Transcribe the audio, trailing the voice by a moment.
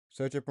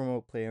search up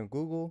remote play on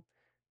Google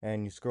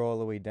and you scroll all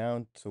the way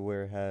down to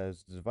where it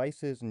has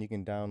devices and you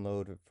can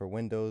download it for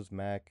Windows,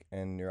 Mac,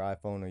 and your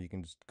iPhone, or you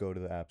can just go to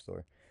the App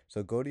Store.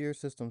 So go to your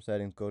system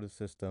settings, go to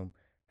system,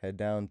 head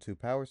down to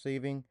power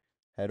saving,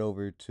 head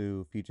over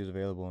to features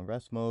available in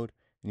rest mode,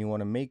 and you want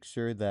to make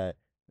sure that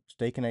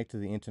stay connected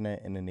to the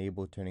internet and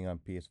enable turning on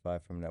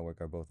PS5 from network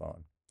are both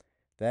on.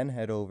 Then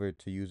head over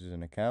to users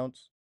and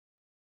accounts.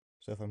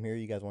 So from here,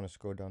 you guys want to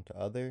scroll down to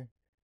other,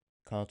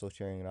 console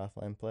sharing and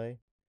offline play,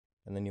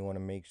 and then you want to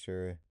make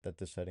sure that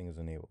this setting is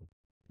enabled.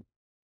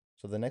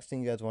 So the next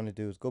thing you guys want to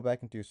do is go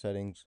back into your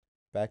settings,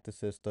 back to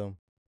system,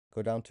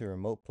 go down to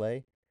remote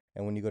play,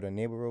 and when you go to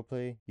enable remote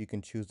play, you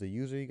can choose the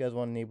user you guys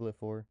want to enable it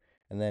for,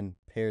 and then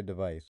pair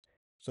device.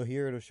 So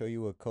here it'll show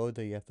you a code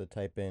that you have to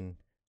type in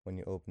when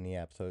you open the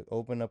app. So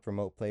open up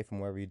remote play from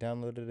wherever you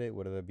downloaded it,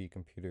 whether that be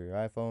computer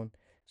or iPhone,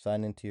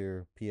 sign into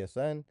your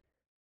PSN,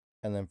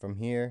 and then from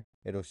here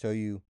it'll show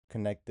you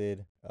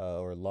connected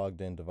or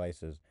logged in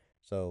devices.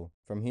 So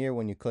from here,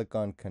 when you click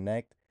on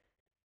connect,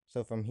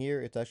 so from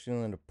here it's actually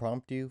going to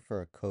prompt you for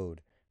a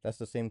code. That's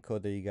the same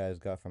code that you guys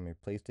got from your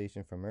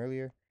PlayStation from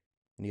earlier,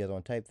 and you guys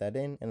want to type that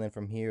in, and then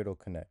from here it'll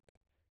connect.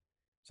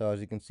 So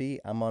as you can see,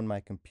 I'm on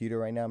my computer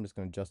right now. I'm just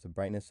going to adjust the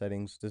brightness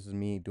settings. This is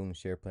me doing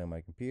share play on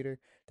my computer.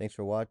 Thanks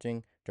for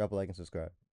watching. Drop a like and subscribe.